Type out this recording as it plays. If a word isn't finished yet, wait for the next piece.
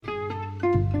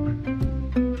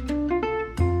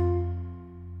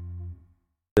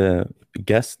The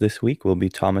guests this week will be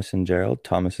Thomas and Gerald.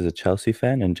 Thomas is a Chelsea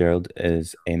fan, and Gerald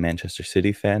is a Manchester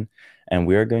City fan. And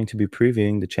we are going to be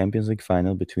previewing the Champions League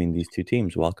final between these two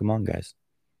teams. Welcome on, guys.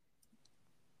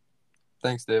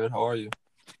 Thanks, David. How are you?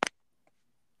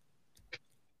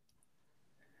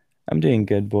 I'm doing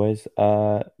good, boys.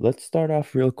 Let's start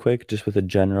off real quick just with a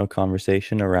general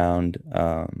conversation around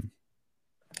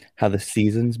how the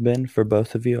season's been for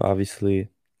both of you. Obviously,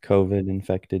 COVID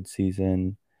infected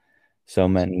season, so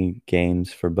many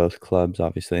games for both clubs,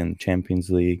 obviously in the Champions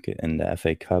League and the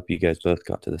FA Cup. You guys both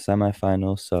got to the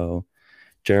semifinals. So,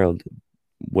 Gerald,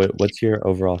 what's your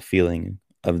overall feeling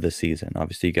of the season?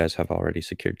 Obviously, you guys have already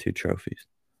secured 2 trophies.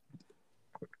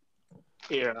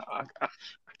 Yeah, I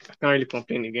can't really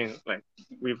complain again. Like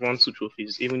we've won 2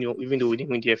 trophies, even though we didn't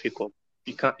win the FA Cup,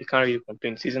 you can't really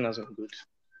complain. Season has been good,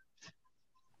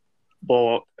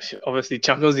 but obviously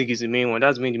Champions League is the main one.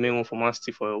 That's been the main one for Man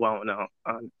City for a while now,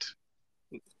 and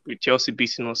with Chelsea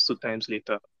beating us 2 times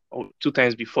later or 2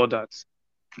 times before that,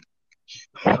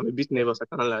 I'm a bit nervous. I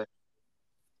can't lie.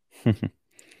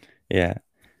 Yeah,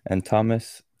 and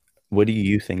Thomas, what do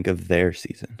you think of their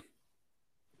season?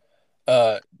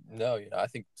 No, I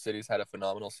think City's had a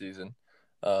phenomenal season.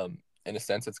 In a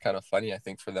sense, it's kind of funny. I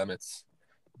think for them, it's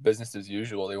business as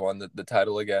usual. They won the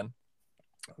title again.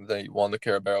 They won the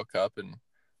Carabao Cup,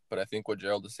 but I think what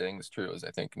Gerald is saying is true. Is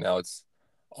I think now it's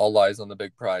all eyes on the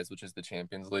big prize, which is the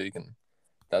Champions League, and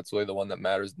that's really the one that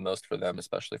matters the most for them,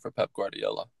 especially for Pep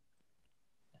Guardiola.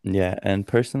 Yeah, and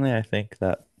personally, I think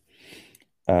that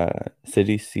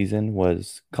City's season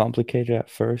was complicated at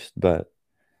first, but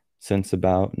since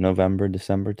about November,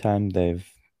 December time, they've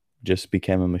just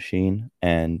become a machine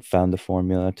and found the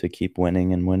formula to keep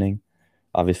winning and winning.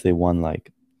 Obviously won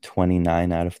like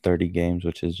 29 out of 30 games,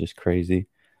 which is just crazy.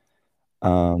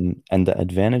 And the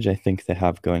advantage I think they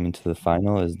have going into the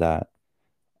final is that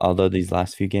although these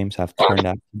last few games have turned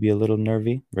out to be a little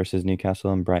nervy versus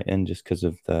Newcastle and Brighton just because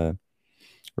of the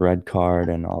red card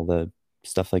and all the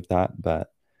stuff like that,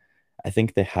 but I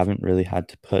think they haven't really had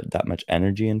to put that much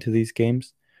energy into these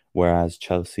games, whereas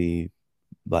Chelsea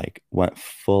like went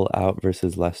full out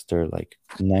versus Leicester, like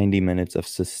 90 minutes of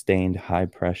sustained high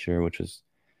pressure, which was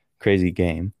crazy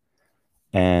game.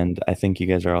 And I think you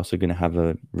guys are also going to have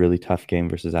a really tough game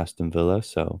versus Aston Villa.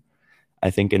 So I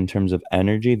think in terms of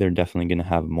energy, they're definitely going to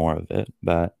have more of it.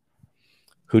 But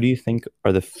who do you think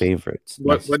are the favorites?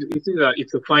 But it is that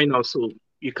it's a final, so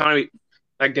you can't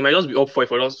like they might just be up for it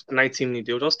for just 90 minutes.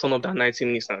 They'll just turn up that 90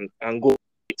 minutes and go.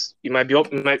 It might be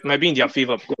up, might be in their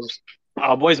favor because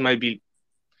our boys might be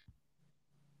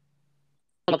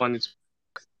up and it's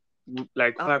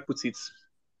like how I put it.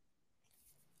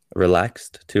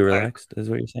 Relaxed, too relaxed is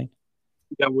what you're saying?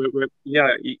 Yeah,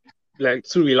 like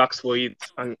too relaxed for it.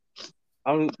 And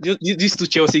these 2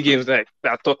 Chelsea games that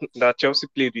Chelsea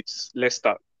played with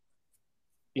Leicester,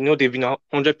 they've been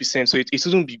 100%, so it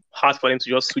shouldn't be hard for them to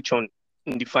just switch on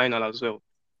in the final as well.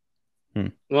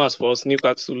 As for us,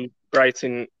 Newcastle,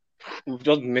 Brighton, we've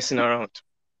just been messing around,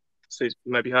 so it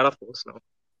might be harder for us now.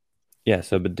 Yeah.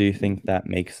 So, but do you think that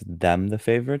makes them the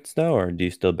favorites though, or do you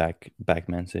still back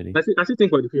Man City? I still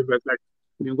think we're the favorites. Like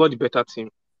we've got the better team,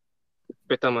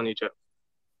 better manager,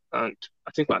 and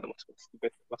I think we're the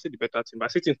better team. But I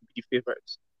still think we're the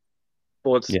favorites.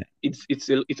 But yeah,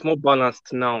 it's more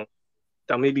balanced now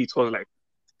than maybe it was like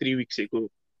 3 weeks ago.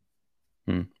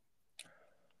 Thomas,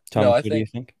 what do you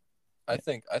think? I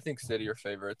think City are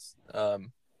favorites.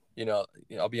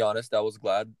 I'll be honest. I was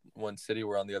glad when City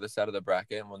were on the other side of the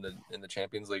bracket and when in the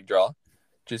Champions League draw,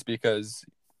 just because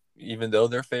even though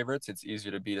they're favorites, it's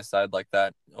easier to beat a side like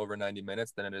that over 90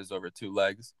 minutes than it is over 2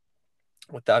 legs.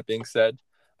 With that being said,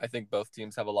 I think both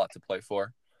teams have a lot to play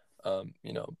for.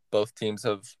 Both teams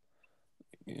have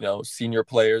senior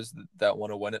players that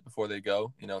want to win it before they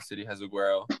go. City has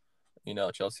Aguero.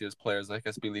 Chelsea has players like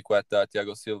Azpilicueta,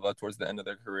 Thiago Silva towards the end of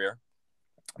their career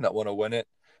that want to win it.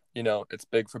 It's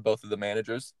big for both of the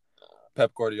managers.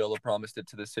 Pep Guardiola promised it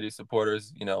to the City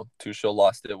supporters. Tuchel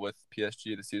lost it with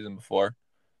PSG the season before.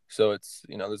 So it's,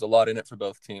 there's a lot in it for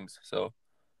both teams. So,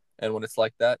 and when it's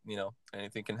like that,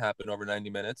 anything can happen over 90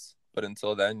 minutes. But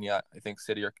until then, yeah, I think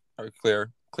City are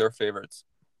clear favorites.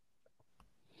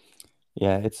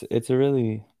 Yeah, it's a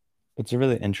really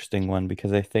interesting one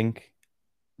because I think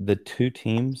the two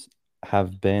teams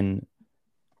have been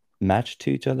matched to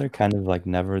each other kind of like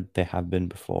never they have been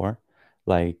before.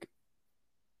 Like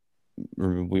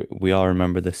we all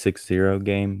remember the 6-0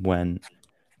 game when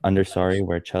under Sarri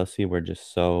where Chelsea were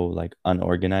just so like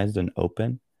unorganized and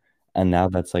open. And now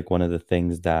that's like one of the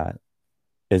things that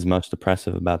is most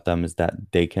impressive about them is that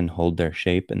they can hold their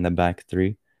shape in the back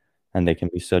three and they can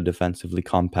be so defensively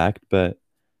compact. But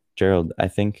Gerald, I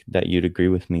think that you'd agree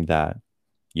with me that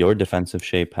your defensive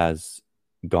shape has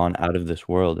gone out of this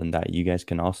world and that you guys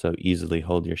can also easily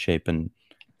hold your shape and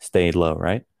stay low,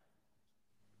 right?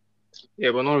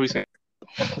 Yeah, but not recent.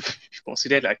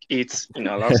 Considered like 8 in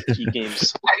our last 3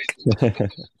 games.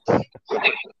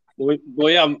 But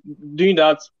yeah, doing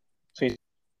that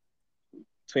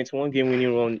 21 game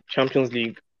winning run, Champions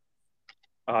League,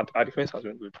 our defense has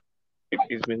been good.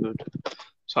 It's been good.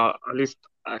 So at least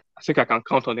I think I can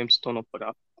count on them to turn up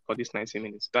for this 90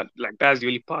 minutes. That's the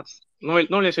only part. Not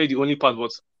necessarily the only part,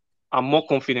 but I'm more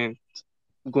confident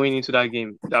going into that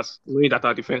game. That's knowing that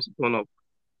our defense will turn up.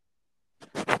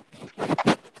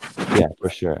 Yeah, for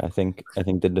sure. I think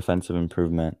the defensive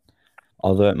improvement,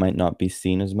 although it might not be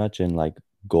seen as much in like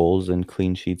goals and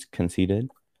clean sheets conceded,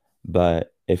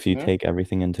 but if you Mm-hmm. take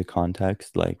everything into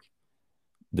context, like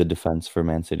the defense for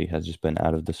Man City has just been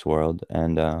out of this world.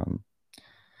 And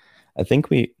I think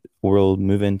we will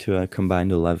move into a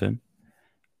combined 11.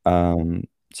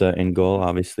 So in goal,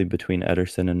 obviously between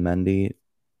Ederson and Mendy,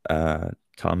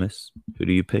 Thomas, who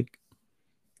do you pick?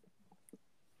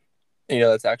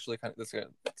 That's actually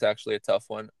it's actually a tough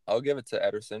one. I'll give it to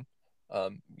Ederson.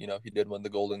 He did win the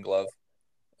Golden Glove.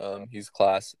 He's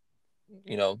class.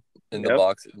 In the Yep.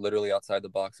 box, literally outside the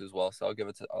box as well. So I'll give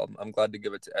it to. I'm glad to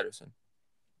give it to Ederson.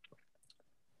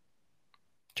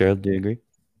 Gerald, do you agree?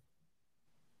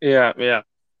 Yeah.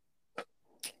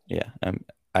 Yeah,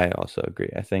 I also agree.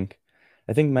 I think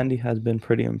Mendy has been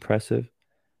pretty impressive.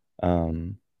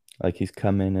 Like he's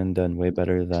come in and done way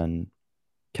better than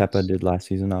Kepa did last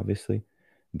season, obviously.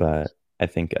 But I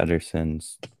think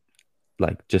Ederson's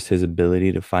like just his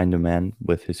ability to find a man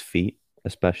with his feet,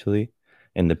 especially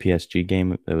in the PSG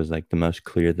game, it was like the most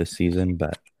clear this season.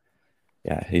 But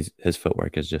yeah, his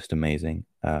footwork is just amazing.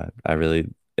 I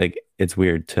really like. It's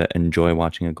weird to enjoy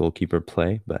watching a goalkeeper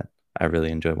play, but I really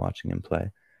enjoy watching him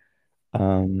play.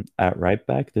 At right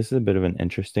back, this is a bit of an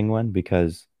interesting one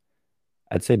because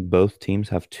I'd say both teams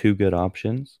have two good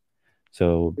options.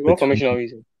 So What between, formation are we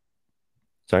using?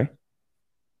 sorry,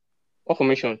 What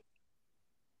formation?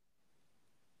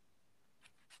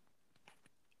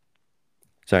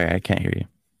 sorry, I can't hear you.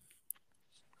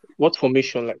 What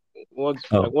formation? Oh,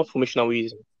 What formation are we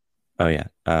using? oh yeah.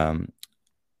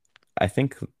 I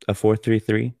think a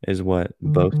 4-3-3 is what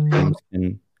both teams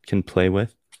can play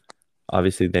with.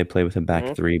 Obviously, they play with a back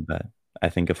Mm-hmm. three, but I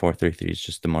think a 4-3-3 is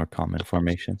just the more common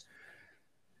formation.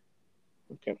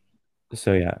 Okay.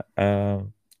 So yeah,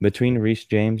 between Reece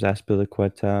James,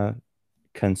 Azpilicueta,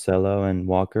 Cancelo, and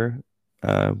Walker,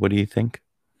 what do you think?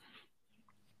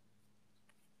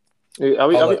 I'll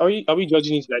let Are we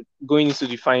judging it like going into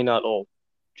the final or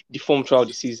the form throughout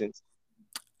the season?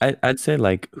 I'd say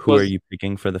like who are Because you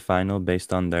picking for the final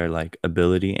based on their like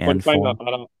ability for the and final,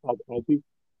 form?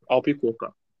 I'll pick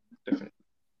Walker. Definitely.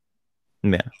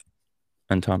 Yeah.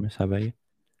 And Thomas, how about you?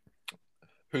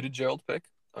 Who did Gerald pick?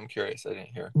 I'm curious. I didn't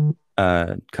hear.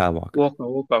 Kyle Walker.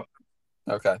 Walker.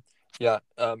 Okay. Yeah.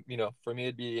 For me,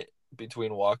 it'd be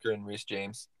between Walker and Reece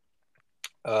James.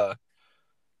 Uh,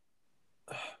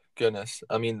 Goodness.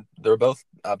 I mean, they're both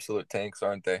absolute tanks,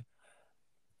 aren't they?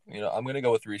 I'm gonna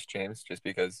go with Reece James just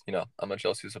because I'm a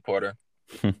Chelsea supporter.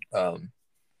 Um,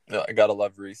 I gotta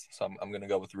love Reece, so I'm gonna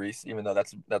go with Reece, even though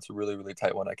that's a really really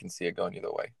tight one. I can see it going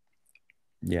either way.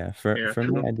 Yeah, for Yeah, for me,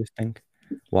 true. I just think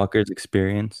Walker's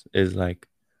experience is like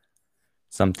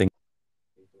something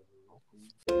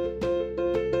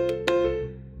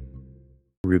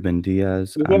Ruben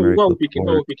Diaz, Aymeric What are we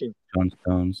Laporte, picking? John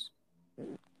Stones.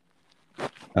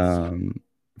 Um,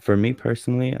 for me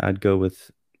personally, I'd go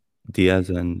with Diaz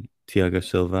and Thiago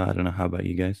Silva. I don't know how about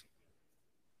you guys.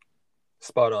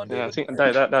 Spot on, Yeah, I David. think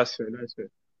that's fair. That's fair.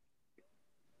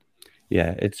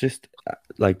 Yeah, it's just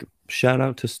like shout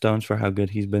out to Stones for how good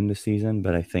he's been this season,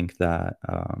 but I think that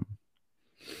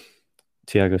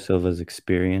Thiago Silva's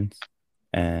experience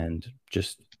and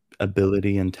just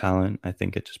ability and talent, I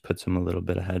think it just puts him a little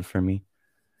bit ahead for me.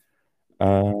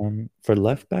 For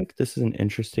left back, this is an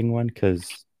interesting one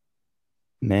because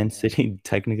Man City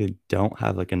technically don't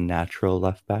have like a natural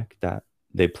left back that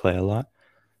they play a lot.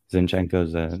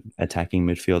 Zinchenko's a attacking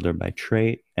midfielder by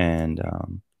trait, and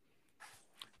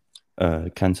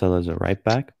Cancelo's a right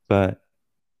back. But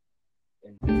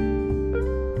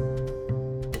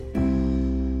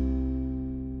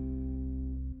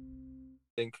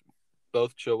I think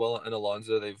both Chilwell and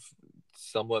Alonso, they've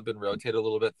somewhat been rotated a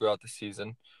little bit throughout the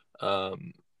season.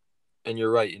 Um, and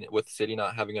you're right, with City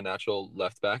not having a natural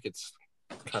left back, it's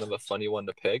kind of a funny one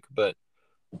to pick. But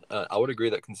I would agree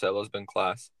that Cancelo's been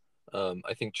class.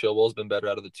 I think Chilwell's been better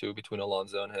out of the two between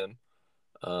Alonso and him.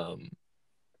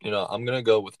 I'm gonna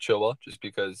go with Chilwell just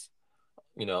because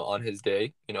on his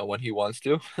day, when he wants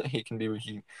to,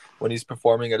 when he's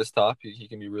performing at his top, he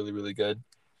can be really, really good.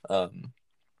 Um,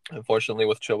 Unfortunately,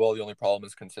 with Chilwell, the only problem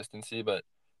is consistency, but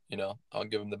I'll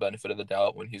give him the benefit of the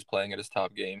doubt. When he's playing at his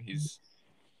top game, he's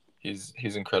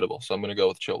incredible. So I'm gonna go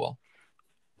with Chilwell.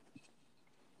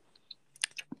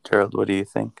 Gerald, what do you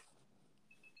think?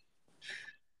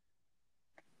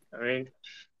 I mean,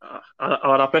 I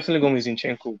would have personally gone with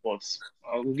Zinchenko, but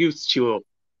I'll give Chilwell.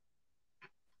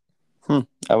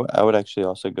 I would actually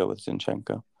also go with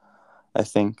Zinchenko. I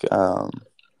think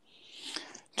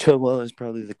Chilwell is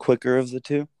probably the quicker of the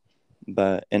two,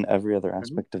 but in every other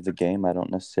aspect of the game, I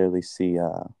don't necessarily see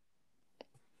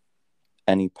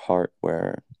any part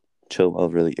where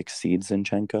Chilwell really exceeds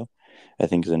Zinchenko. I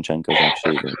think Zinchenko is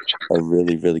actually a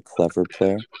really, really clever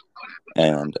player,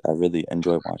 and I really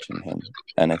enjoy watching him.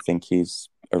 And I think he's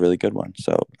a really good one.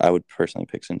 So I would personally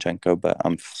pick Zinchenko, but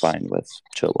I'm fine with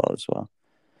Chilwell as well.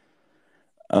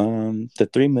 The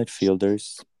three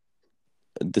midfielders,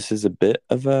 this is a bit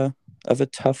of a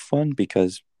tough one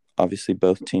because obviously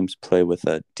both teams play with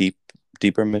a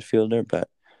deeper midfielder, but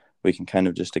we can kind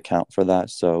of just account for that.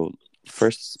 So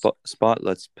first spot,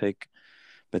 let's pick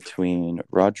between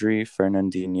Rodri,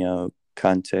 Fernandinho,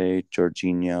 Kante,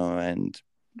 Jorginho, and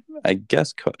I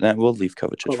guess we'll leave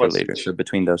Kovacic for later. So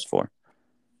between those four.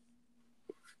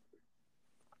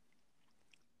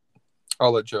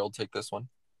 I'll let Gerald take this one.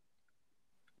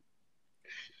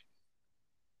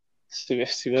 To be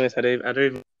honest,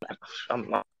 I'm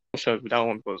not sure with that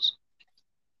one because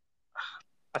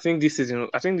I think this season,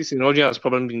 Rodri has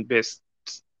probably been best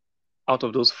out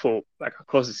of those four, like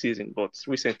across the season. But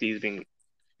recently, he's been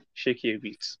shaky a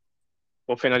bit.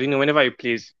 But Fernandinho, whenever he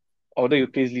plays, although he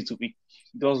plays little bit,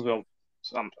 he does well.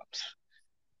 So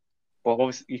but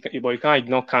obviously, you can't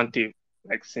ignore Kante.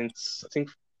 Like since I think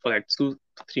for like 2-3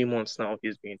 months now,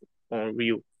 he's been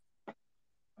unreal.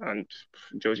 And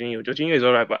Jorginho is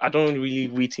alright, but I don't really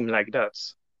rate him like that.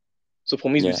 So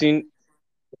for me, it's between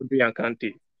Rodri and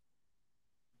Kante.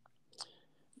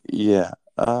 Yeah.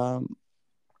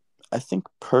 I think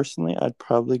personally, I'd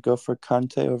probably go for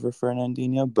Kante over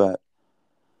Fernandinho, but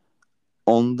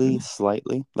only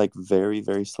slightly, like very,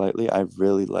 very slightly. I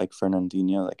really like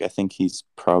Fernandinho. Like I think he's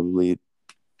probably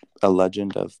a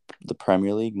legend of the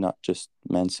Premier League, not just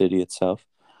Man City itself.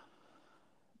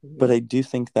 But I do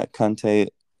think that Kante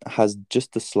has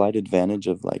just the slight advantage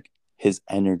of like his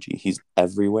energy. He's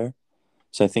everywhere.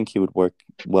 So I think he would work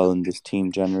well in this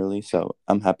team generally. So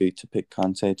I'm happy to pick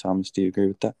Kante. Thomas, do you agree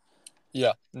with that?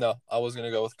 Yeah, no, I was gonna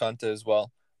go with Kante as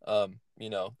well.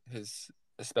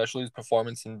 Especially his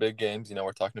performance in big games.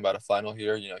 We're talking about a final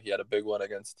here. He had a big one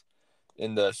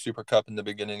in the Super Cup in the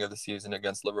beginning of the season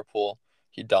against Liverpool.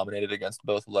 He dominated against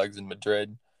both legs in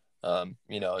Madrid.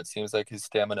 It seems like his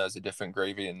stamina is a different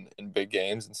gravy in big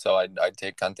games, and so I'd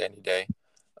take Kante any day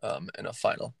in a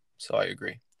final. So I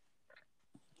agree.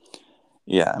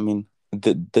 Yeah, I mean,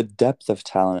 the depth of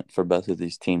talent for both of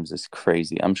these teams is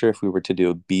crazy. I'm sure if we were to do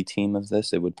a B team of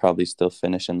this, it would probably still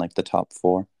finish in like the top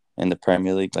 4 in the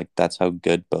Premier League. Like that's how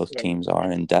good both teams are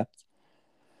in depth.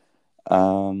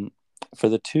 For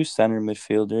the two center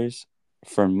midfielders,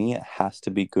 for me, it has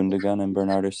to be Gundogan and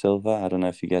Bernardo Silva. I don't know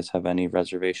if you guys have any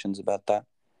reservations about that.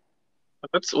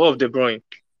 That's all of De Bruyne.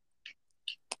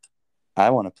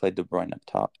 I want to play De Bruyne up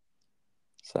top.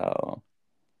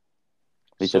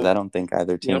 Because I don't think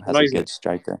either team has a good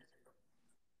striker.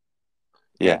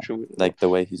 Yeah, true. like the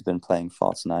way he's been playing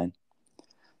false nine.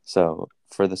 So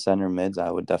for the center mids, I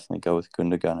would definitely go with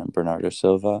Gundogan and Bernardo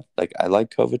Silva. Like I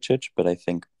like Kovacic, but I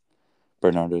think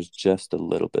Bernardo's just a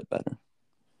little bit better.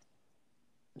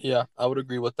 Yeah, I would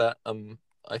agree with that.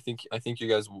 I think you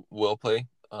guys will play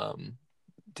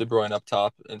De Bruyne up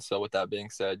top, and so with that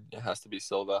being said, it has to be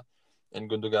Silva and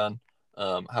Gundogan.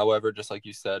 However, just like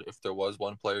you said, if there was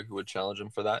one player who would challenge him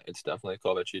for that, it's definitely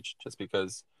Kovacic, just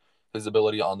because his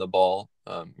ability on the ball,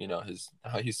 how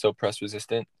he's so press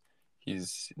resistant.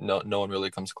 He's no one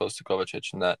really comes close to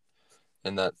Kovacic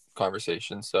in that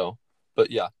conversation. So,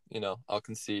 but yeah, I'll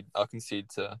concede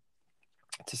to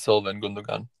Silva and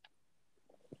Gundogan.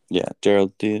 Yeah,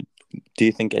 Gerald, do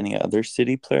you think any other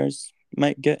City players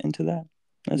might get into that?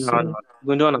 No.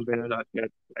 Gundogan and Bernardo,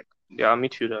 they are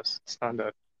midfielders,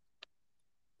 standard.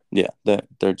 Yeah,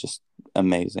 they're just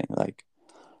amazing. Like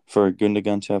for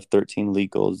Gundogan to have 13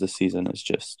 league goals this season is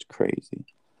just crazy.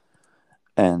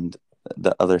 And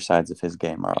the other sides of his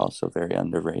game are also very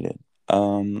underrated.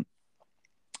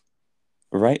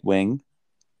 Right wing,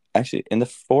 actually, in the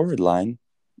forward line,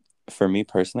 for me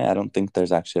personally, I don't think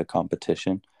there's actually a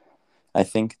competition. I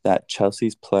think that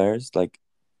Chelsea's players, like,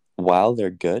 while they're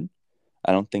good,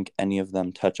 I don't think any of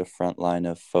them touch a front line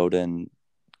of Foden,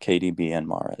 KDB and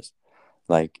Mahrez.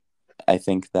 Like, I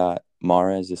think that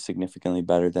Mahrez is significantly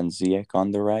better than Ziyech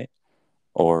on the right,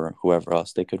 or whoever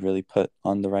else they could really put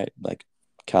on the right, like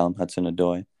Callum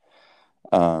Hudson-Odoi.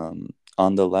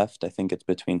 On the left, I think it's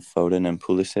between Foden and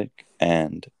Pulisic.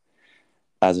 And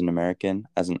as an American,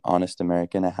 as an honest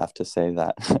American, I have to say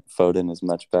that Foden is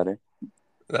much better.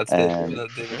 David,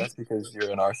 that's because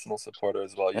you're an Arsenal supporter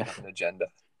as well. You have an agenda.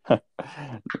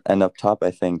 And up top,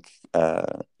 I think,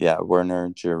 Werner,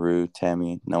 Giroud,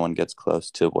 Tammy, no one gets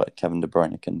close to what Kevin De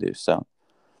Bruyne can do. So,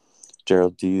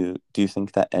 Gerald, do you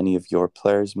think that any of your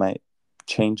players might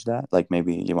change that? Like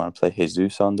maybe you want to play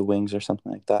Jesus on the wings or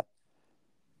something like that?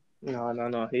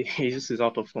 No. He just is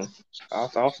out of form. I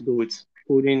have to go with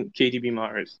holding KDB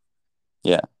Mahrez.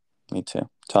 Yeah, me too.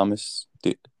 Thomas,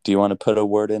 do you want to put a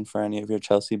word in for any of your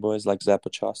Chelsea boys like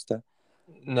Zappacosta?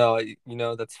 No,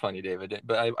 that's funny, David.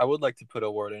 But I would like to put a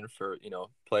word in for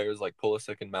players like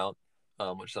Pulisic and Mount,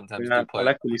 which sometimes Yeah, do I play.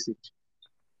 like Pulisic.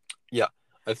 Yeah,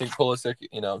 I think Pulisic,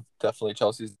 definitely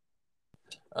Chelsea's.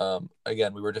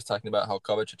 Again, we were just talking about how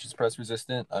Kovacic is press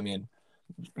resistant. I mean,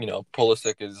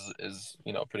 Pulisic is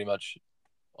pretty much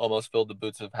almost filled the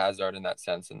boots of Hazard in that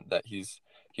sense, and that he's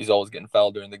always getting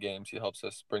fouled during the games. He helps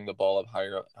us bring the ball up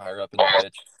higher up in the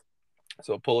pitch.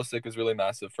 So Pulisic is really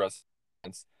massive for us.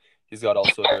 He's got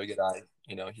also a very good eye.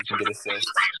 He can get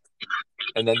assists.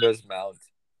 And then there's Mount,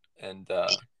 and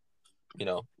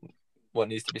what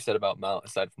needs to be said about Mount,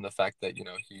 aside from the fact that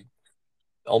he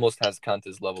almost has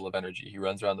Kante's level of energy. He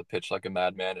runs around the pitch like a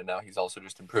madman, and now he's also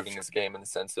just improving his game in the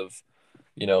sense of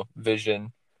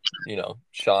vision,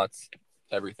 shots,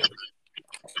 everything.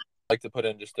 I'd like to put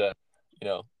in just a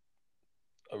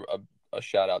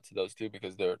shout out to those two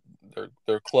because they're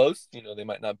close. They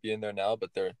might not be in there now, but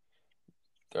they're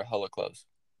hella close.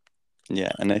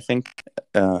 Yeah, and I think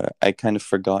I kind of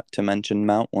forgot to mention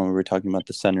Mount when we were talking about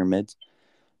the center mids,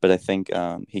 but I think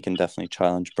he can definitely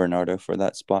challenge Bernardo for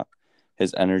that spot.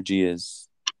 His energy is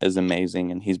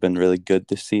amazing, and he's been really good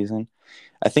this season.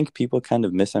 I think people kind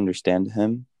of misunderstand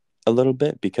him a little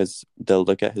bit because they'll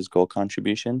look at his goal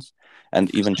contributions,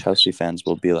 and even Chelsea fans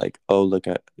will be like, "Oh, look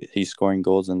at he's scoring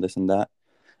goals and this and that."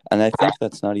 And I think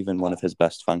that's not even one of his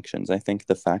best functions. I think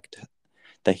the fact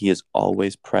that he is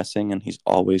always pressing and he's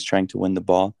always trying to win the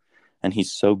ball, and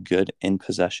he's so good in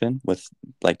possession with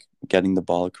like getting the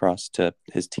ball across to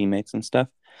his teammates and stuff.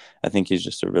 I think he's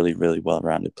just a really, really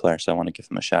well-rounded player. So I want to give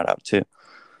him a shout out too.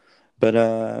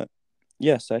 But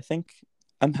yes, I think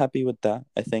I'm happy with that.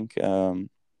 I think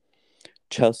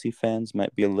Chelsea fans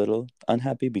might be a little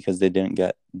unhappy because they didn't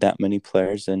get that many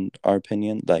players, in our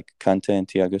opinion. Like Kante and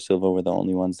Thiago Silva were the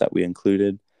only ones that we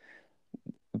included.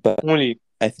 But Only.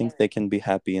 I think they can be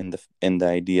happy in the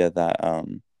idea that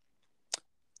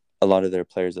a lot of their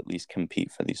players at least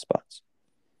compete for these spots.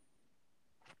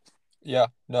 Yeah,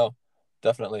 no,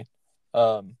 definitely.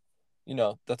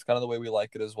 That's kind of the way we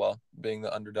like it as well, being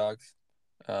the underdogs.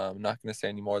 I'm not going to say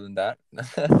any more than that,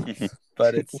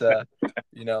 but it's I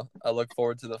look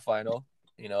forward to the final.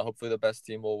 Hopefully the best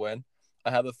team will win. I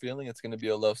have a feeling it's going to be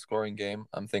a low-scoring game.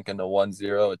 I'm thinking a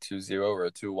 1-0, a 2-0, or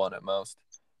a 2-1 at most.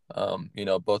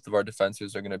 Both of our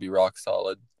defenses are going to be rock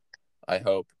solid, I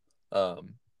hope.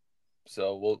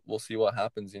 So we'll see what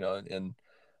happens, and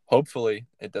hopefully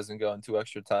it doesn't go into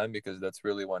extra time because that's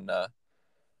really when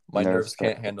my nerves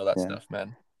can't handle that stuff,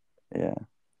 man. Yeah.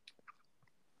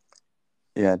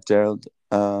 Yeah, Gerald,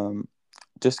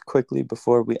 just quickly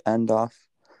before we end off,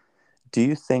 do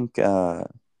you think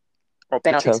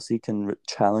Chelsea can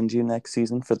challenge you next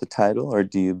season for the title, or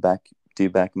do you back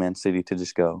Man City to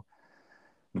just go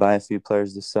buy a few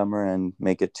players this summer and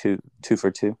make it two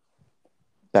for two,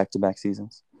 back-to-back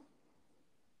seasons?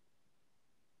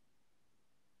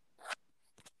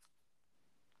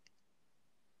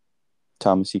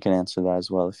 Thomas, you can answer that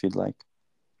as well if you'd like.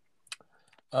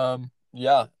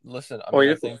 Yeah. Listen, I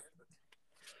mean,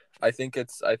 I think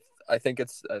it's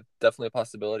definitely a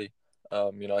possibility.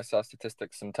 I saw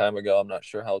statistics some time ago. I'm not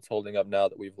sure how it's holding up now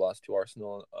that we've lost to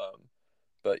Arsenal.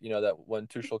 But that when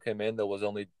Tuchel came in, there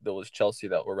was Chelsea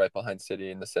that were right behind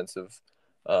City in the sense of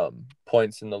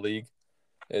points in the league.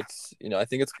 It's I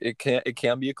think it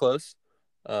can be close.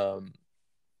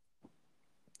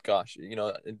 Gosh,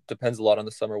 it depends a lot on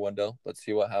the summer window. Let's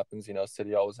see what happens.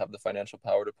 City always have the financial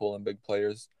power to pull in big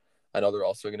players. I know they're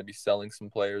also going to be selling some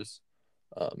players.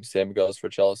 Same goes for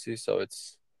Chelsea. So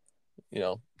it's,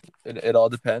 it all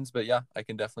depends. But yeah, I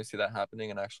can definitely see that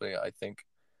happening. And actually, I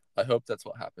hope that's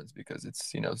what happens because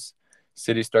it's,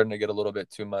 City's starting to get a little bit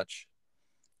too much,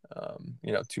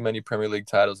 too many Premier League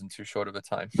titles in too short of a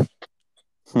time.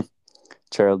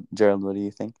 Gerald, what do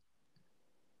you think?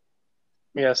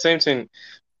 Yeah, same thing.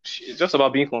 it's just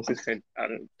about being consistent.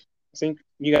 And I think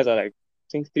you guys are like, I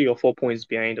think 3 or 4 points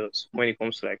behind us when it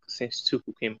comes to like since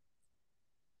Tuchel came.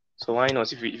 So why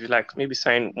not if you like maybe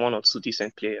sign 1 or 2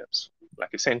 decent players,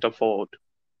 like a center forward,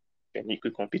 then you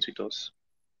could compete with us.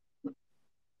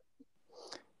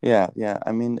 Yeah.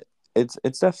 I mean, it's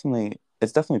definitely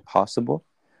possible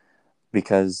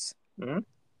because Mm-hmm.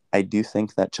 I do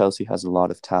think that Chelsea has a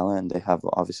lot of talent and they have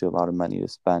obviously a lot of money to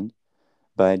spend.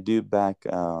 But I do back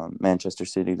Manchester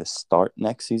City to start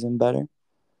next season better.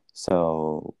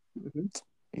 So Mm-hmm.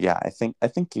 yeah, I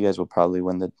think you guys will probably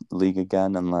win the league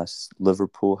again unless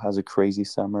Liverpool has a crazy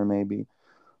summer maybe,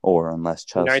 or unless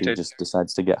Chelsea United. just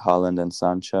decides to get Haaland and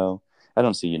Sancho. I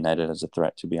don't see United as a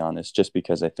threat, to be honest, just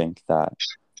because I think that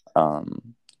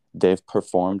they've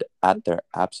performed at their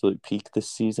absolute peak this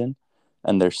season,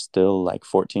 and they're still like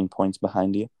 14 points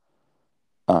behind you.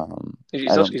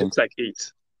 It's I just don't it's think. just like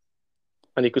 8,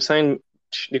 and they could sign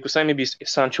maybe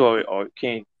Sancho or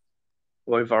Kane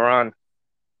or Varane.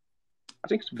 I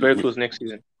think it's very close next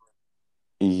season.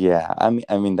 Yeah, I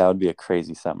mean that would be a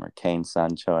crazy summer, Kane,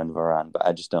 Sancho, and Varane, but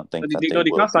I just don't But think that they, they no,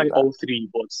 they will can't do sign that. all three,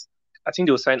 but I think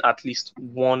they'll sign at least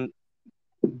one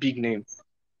big name.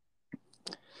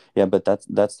 Yeah, but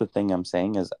that's the thing I'm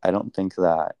saying is I don't think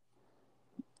that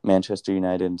Manchester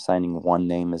United signing one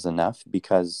name is enough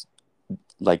because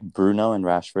like Bruno and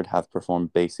Rashford have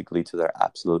performed basically to their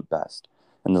absolute best.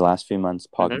 In the last few months,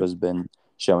 Mm-hmm. Pogba's been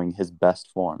showing his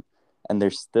best form, and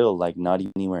they're still like not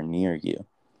anywhere near you.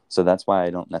 So that's why I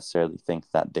don't necessarily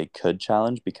think that they could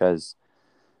challenge because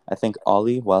I think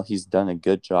Ollie, while he's done a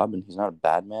good job and he's not a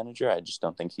bad manager, I just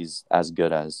don't think he's as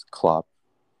good as Klopp,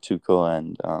 Tuchel,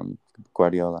 and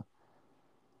Guardiola.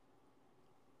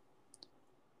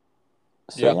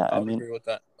 So Yeah, yeah, I I would mean, agree with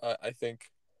that. I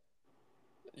think,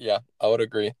 yeah, I would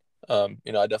agree. I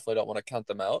definitely don't want to count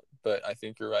them out, but I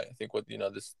think you're right. I think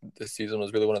this season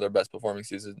was really one of their best performing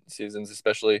seasons,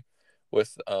 especially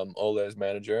with Ole as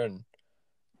manager, and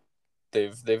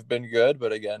they've been good.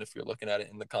 But again, if you're looking at it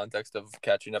in the context of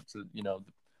catching up to the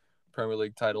Premier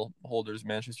League title holders,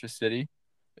 Manchester City,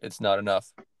 it's not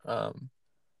enough.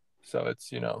 So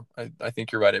it's I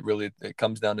think you're right. It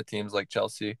comes down to teams like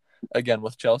Chelsea. Again,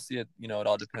 with Chelsea, it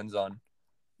all depends on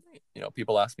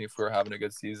people ask me if we're having a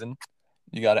good season.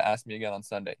 You got to ask me again on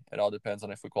Sunday. It all depends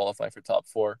on if we qualify for top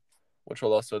four, which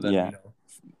will also then yeah,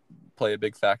 play a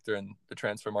big factor in the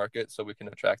transfer market, so we can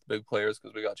attract big players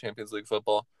because we got Champions League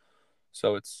football.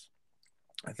 So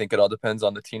I think it all depends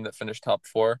on the team that finished top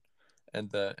four, and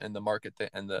the market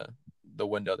and the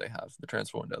window they have, the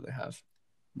transfer window they have.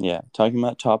 yeah. Talking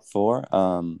about top four,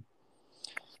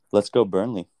 let's go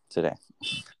Burnley today.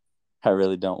 I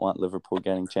really don't want Liverpool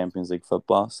getting Champions League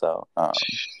football, so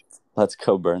let's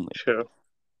go Burnley. Sure.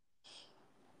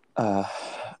 Uh,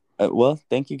 well,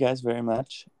 thank you guys very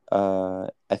much.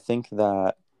 I think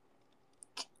that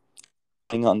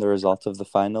on the result of the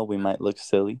final, we might look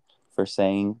silly for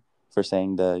saying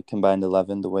the combined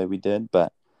 11 the way we did,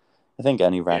 but I think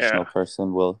any rational Yeah.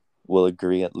 person will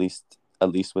agree at least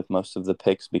with most of the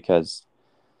picks because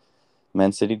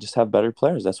Man City just have better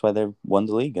players. That's why they won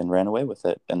the league and ran away with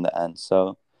it in the end.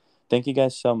 So thank you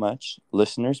guys so much.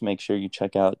 Listeners, make sure you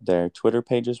check out their Twitter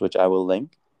pages, which I will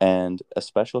link. And a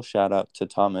special shout out to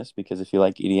Thomas because if you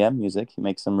like EDM music, he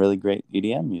makes some really great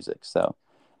EDM music. So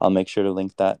I'll make sure to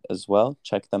link that as well.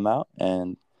 Check them out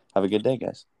and have a good day,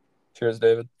 guys. Cheers,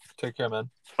 David. Take care, man.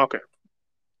 Okay.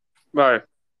 Bye.